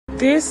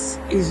This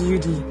is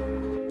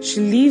Yudi. She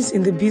lives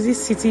in the busy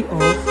city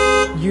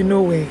of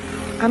you-know-where.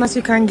 And as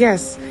you can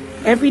guess,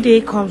 every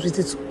day comes with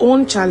its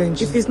own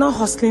challenge. If it's not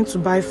hustling to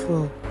buy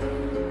fuel,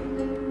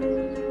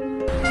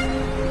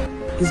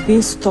 it's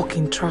being stuck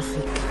in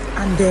traffic.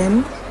 And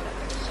then...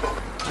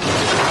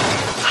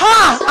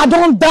 Ha! I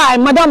don't die,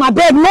 madam, I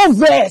beg, no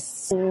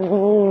verse.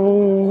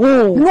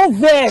 No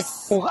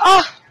verse.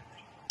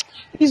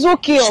 It's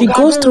okay. She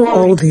goes through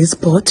all this,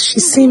 but she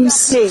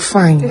seems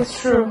fine. It's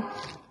true.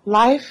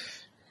 Life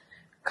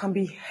can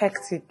be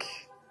hectic.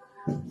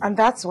 And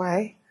that's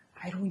why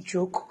I don't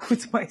joke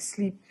with my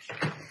sleep.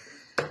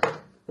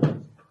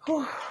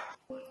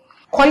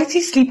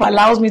 Quality sleep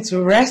allows me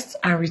to rest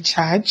and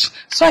recharge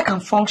so I can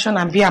function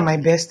and be at my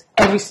best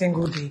every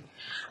single day.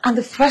 And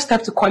the first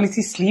step to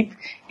quality sleep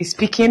is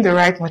picking the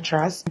right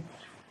mattress.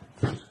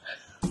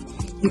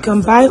 You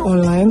can buy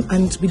online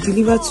and it will be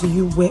delivered to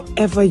you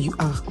wherever you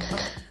are.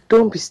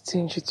 Don't be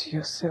stingy to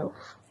yourself.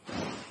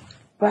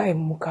 Buy a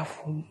Mouka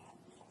foam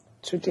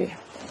today.